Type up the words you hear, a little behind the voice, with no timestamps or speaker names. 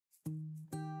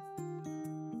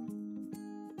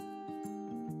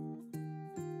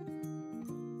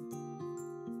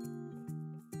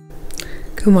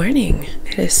Good morning.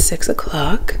 It is 6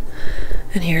 o'clock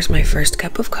and here's my first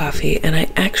cup of coffee, and I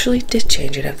actually did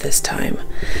change it up this time.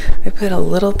 I put a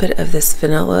little bit of this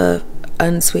vanilla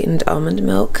unsweetened almond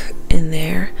milk in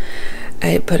there.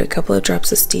 I put a couple of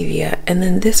drops of stevia, and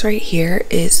then this right here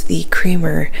is the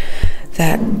creamer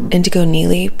that Indigo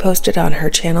Neely posted on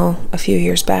her channel a few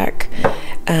years back.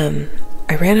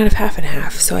 I ran out of half and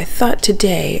half, so I thought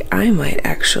today I might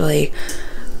actually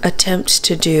attempt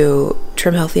to do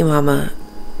Trim Healthy Mama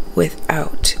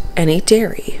without any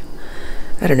dairy.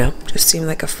 I don't know, just seemed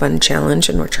like a fun challenge,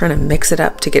 and we're trying to mix it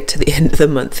up to get to the end of the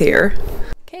month here.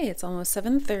 Okay, it's almost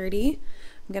 7:30.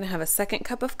 I'm gonna have a second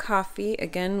cup of coffee,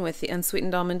 again with the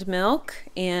unsweetened almond milk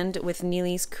and with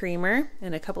Neely's creamer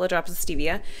and a couple of drops of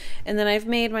stevia. And then I've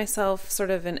made myself sort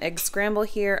of an egg scramble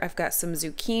here. I've got some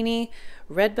zucchini,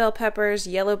 red bell peppers,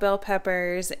 yellow bell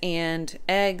peppers, and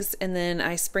eggs. And then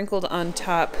I sprinkled on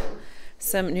top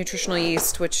some nutritional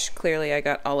yeast, which clearly I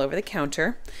got all over the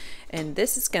counter. And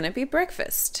this is gonna be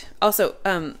breakfast. Also,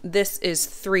 this is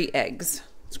 3 eggs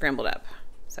scrambled up.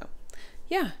 So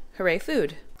yeah, hooray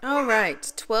food. All right,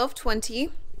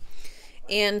 12:20.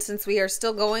 And since we are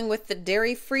still going with the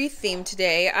dairy-free theme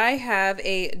today, I have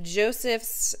a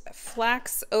Joseph's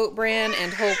flax oat bran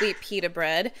and whole wheat pita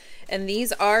bread. And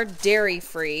these are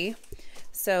dairy-free.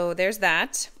 So there's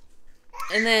that.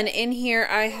 And then in here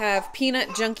I have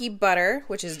peanut junkie butter,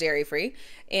 which is dairy-free,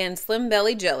 and slim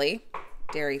belly jelly,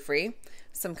 dairy-free,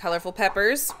 some colorful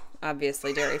peppers,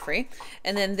 obviously dairy-free,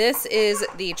 and then this is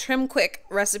the Trim Quick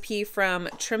recipe from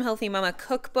Trim Healthy Mama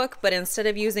cookbook, but instead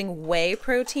of using whey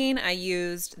protein, I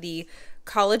used the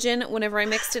collagen whenever I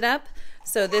mixed it up.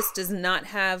 So this does not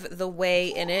have the whey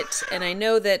in it, and I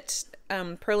know that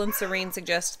Pearl and Serene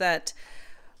suggest that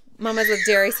mamas with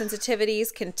dairy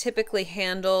sensitivities can typically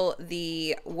handle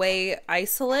the whey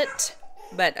isolate,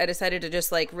 but I decided to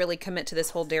just like really commit to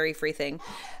this whole dairy-free thing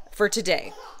for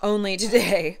today, only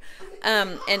today.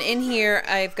 And in here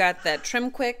I've got that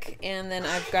Trim Quick, and then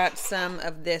I've got some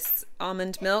of this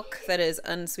almond milk that is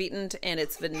unsweetened, and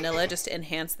it's vanilla just to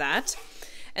enhance that.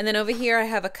 And then over here I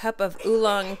have a cup of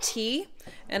oolong tea,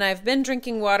 and I've been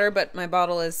drinking water, but my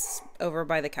bottle is over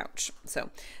by the couch. So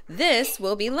this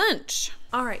will be lunch.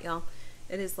 All right, y'all.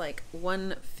 It is like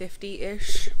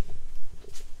 1:50-ish.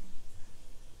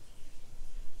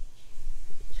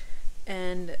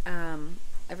 And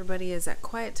everybody is at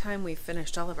quiet time. We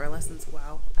finished all of our lessons.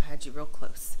 Wow, I had you real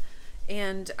close.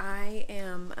 And I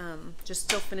am just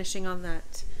still finishing on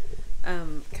that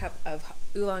cup of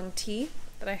oolong tea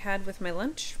that I had with my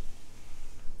lunch.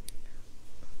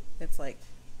 It's like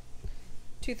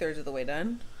 2/3 of the way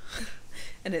done.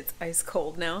 And it's ice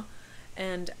cold now.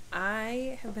 And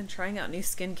I have been trying out new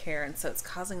skincare, and so it's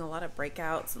causing a lot of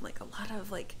breakouts and like a lot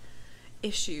of like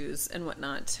issues and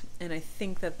whatnot. And I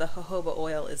think that the jojoba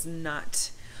oil is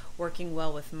not working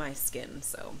well with my skin,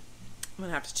 so I'm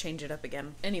gonna have to change it up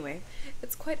again. Anyway,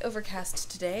 it's quite overcast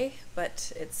today,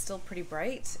 but it's still pretty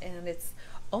bright, and it's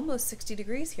almost 60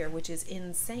 degrees here, which is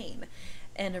insane.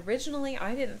 And originally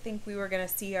I didn't think we were gonna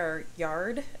see our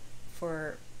yard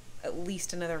for at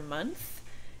least another month,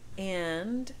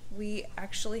 and we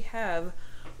actually have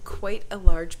quite a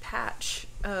large patch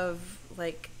of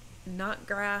like not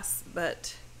grass,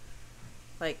 but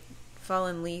like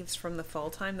fallen leaves from the fall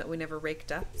time that we never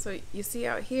raked up. So you see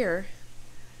out here,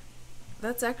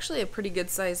 that's actually a pretty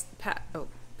good sized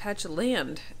patch of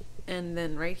land. And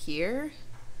then right here,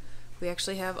 we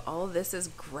actually have all of this as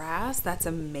grass. That's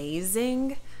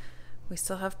amazing. We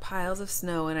still have piles of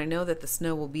snow, and I know that the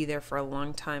snow will be there for a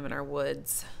long time in our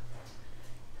woods,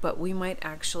 but we might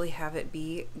actually have it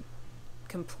be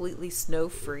completely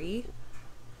snow-free,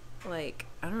 like,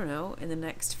 I don't know, in the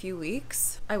next few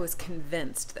weeks. I was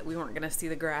convinced that we weren't gonna see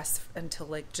the grass until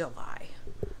like July,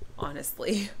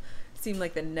 honestly. Seemed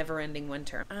like the never-ending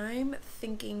winter. I'm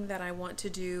thinking that I want to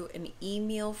do an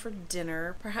e-meal for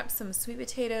dinner, perhaps some sweet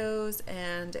potatoes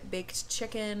and baked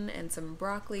chicken and some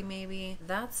broccoli maybe.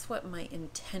 That's what my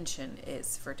intention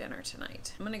is for dinner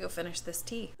tonight. I'm gonna go finish this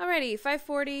tea. Alrighty,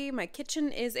 5:40. My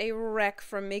kitchen is a wreck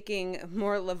from making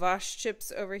more lavash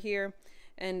chips over here.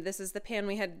 And this is the pan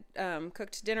we had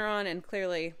cooked dinner on, and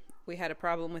clearly we had a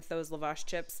problem with those lavash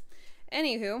chips.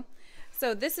 Anywho,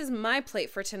 so this is my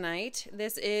plate for tonight.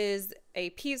 This is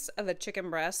a piece of a chicken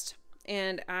breast,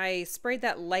 and I sprayed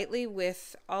that lightly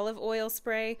with olive oil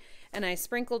spray, and I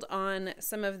sprinkled on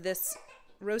some of this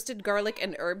roasted garlic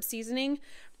and herb seasoning.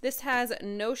 This has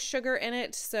no sugar in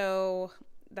it, so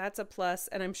that's a plus,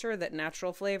 and I'm sure that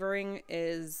natural flavoring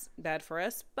is bad for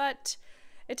us, but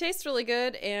it tastes really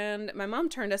good, and my mom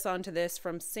turned us on to this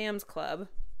from Sam's Club.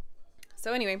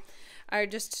 So anyway, I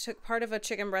just took part of a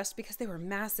chicken breast because they were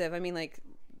massive. I mean, like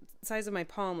size of my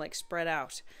palm, like spread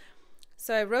out.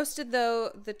 So I roasted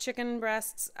the chicken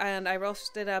breasts, and I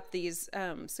roasted up these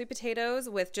sweet potatoes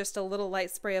with just a little light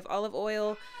spray of olive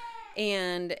oil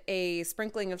and a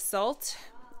sprinkling of salt.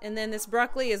 And then this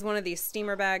broccoli is one of these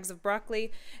steamer bags of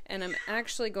broccoli, and I'm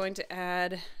actually going to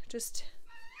add just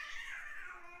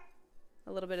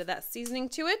a little bit of that seasoning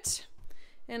to it.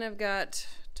 And I've got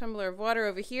a tumbler of water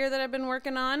over here that I've been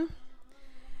working on.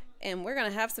 And we're gonna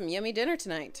have some yummy dinner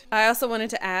tonight. I also wanted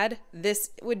to add,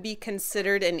 this would be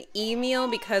considered an e-meal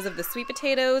because of the sweet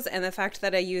potatoes and the fact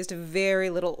that I used very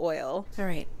little oil. All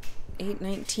right,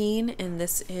 8:19, and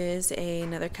this is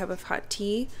another cup of hot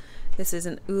tea. This is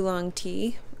an oolong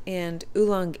tea, and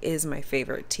oolong is my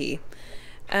favorite tea.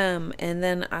 And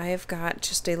then I've got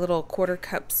just a little 1/4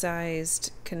 cup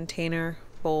sized container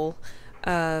bowl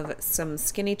of some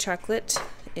skinny chocolate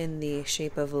in the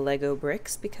shape of Lego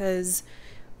bricks, because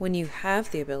when you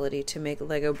have the ability to make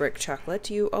Lego brick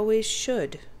chocolate, you always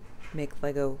should make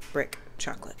Lego brick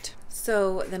chocolate.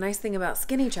 So the nice thing about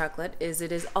skinny chocolate is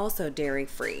it is also dairy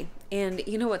free. And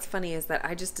you know what's funny is that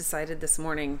I just decided this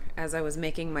morning as I was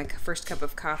making my first cup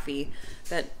of coffee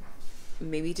that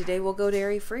maybe today we'll go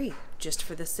dairy free, just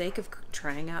for the sake of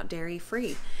trying out dairy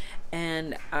free.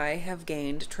 And I have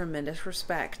gained tremendous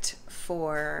respect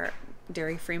for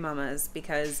dairy free mamas,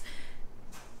 because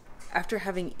after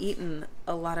having eaten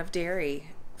a lot of dairy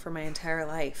for my entire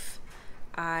life,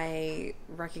 I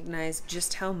recognize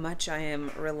just how much I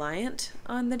am reliant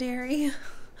on the dairy.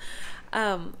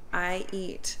 I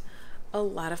eat a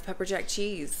lot of pepper jack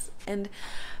cheese, and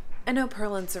I know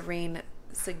Pearl and Serene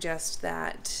suggest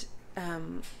that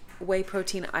whey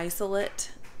protein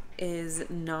isolate is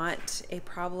not a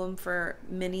problem for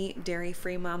many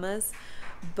dairy-free mamas,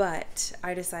 but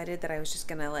I decided that I was just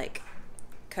gonna like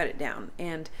cut it down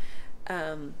and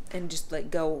just like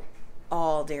go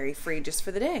all dairy free just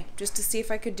for the day, just to see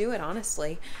if I could do it,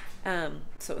 honestly. So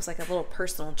it was like a little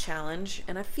personal challenge,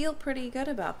 and I feel pretty good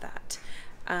about that.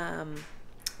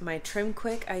 My Trim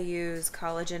Quick, I use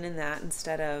collagen in that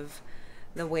instead of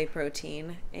the whey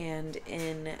protein, and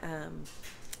in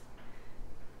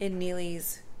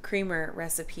Neely's creamer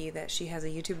recipe that she has a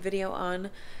YouTube video on,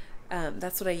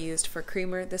 that's what I used for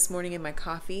creamer this morning in my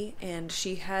coffee, and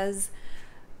she has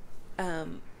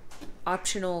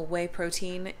optional whey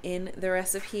protein in the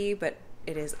recipe, but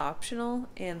it is optional,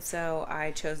 and so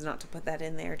I chose not to put that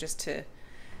in there just to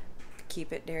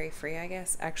keep it dairy free, I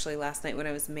guess. Actually, last night when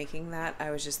I was making that,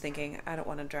 I was just thinking I don't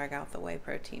want to drag out the whey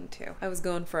protein too. I was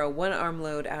going for a 1 arm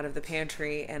load out of the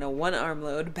pantry and a 1 arm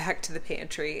load back to the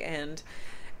pantry, and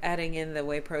adding in the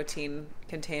whey protein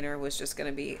container was just going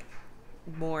to be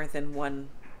more than one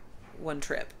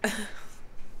trip.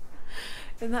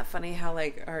 Isn't that funny how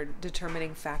like our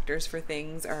determining factors for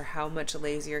things are how much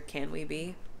lazier can we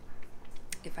be?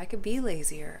 If I could be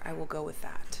lazier, I will go with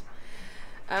that.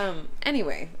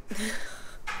 Anyway,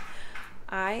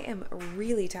 I am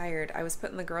really tired. I was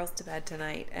putting the girls to bed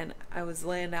tonight, and I was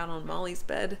laying down on Molly's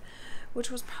bed,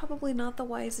 which was probably not the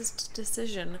wisest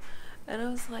decision. And I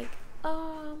was like,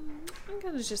 I'm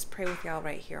gonna just pray with y'all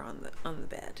right here on the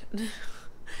bed,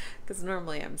 because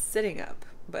normally I'm sitting up,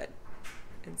 but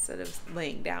instead of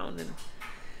laying down, and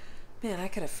man, I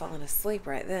could have fallen asleep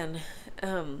right then.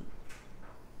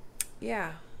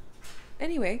 Yeah.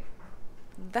 Anyway,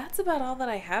 that's about all that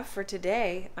I have for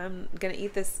today. I'm gonna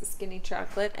eat this skinny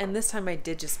chocolate, and this time I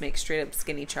did just make straight up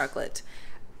skinny chocolate,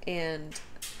 and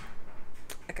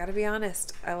I gotta be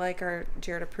honest, I like our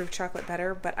Jared approved chocolate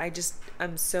better, but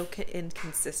I'm so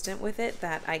inconsistent with it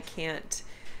that I can't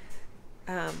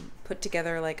put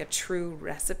together like a true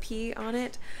recipe on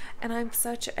it. And I'm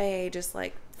such a just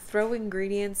like throw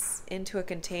ingredients into a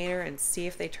container and see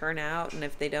if they turn out, and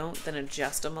if they don't, then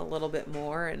adjust them a little bit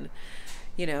more, and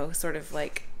you know, sort of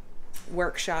like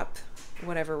workshop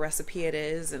whatever recipe it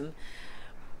is, and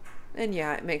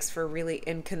yeah, it makes for really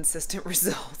inconsistent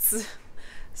results.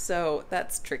 So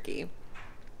that's tricky.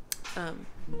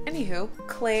 Anywho,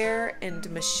 Claire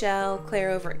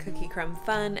over at Cookie Crumb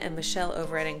Fun and Michelle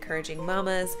over at Encouraging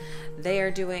Mamas, they are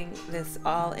doing this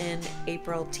all in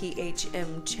April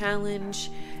THM challenge,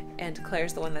 and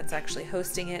Claire's the one that's actually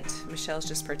hosting it. Michelle's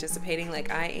just participating like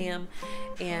I am,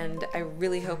 and I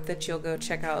really hope that you'll go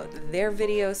check out their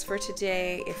videos for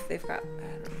today. If they've got,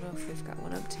 I don't know if they've got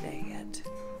one up today yet.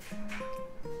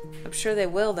 I'm sure they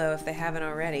will though if they haven't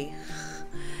already.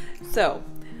 So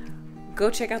go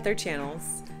check out their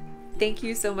channels. Thank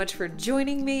you so much for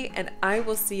joining me, and I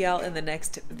will see y'all in the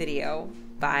next video.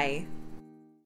 Bye.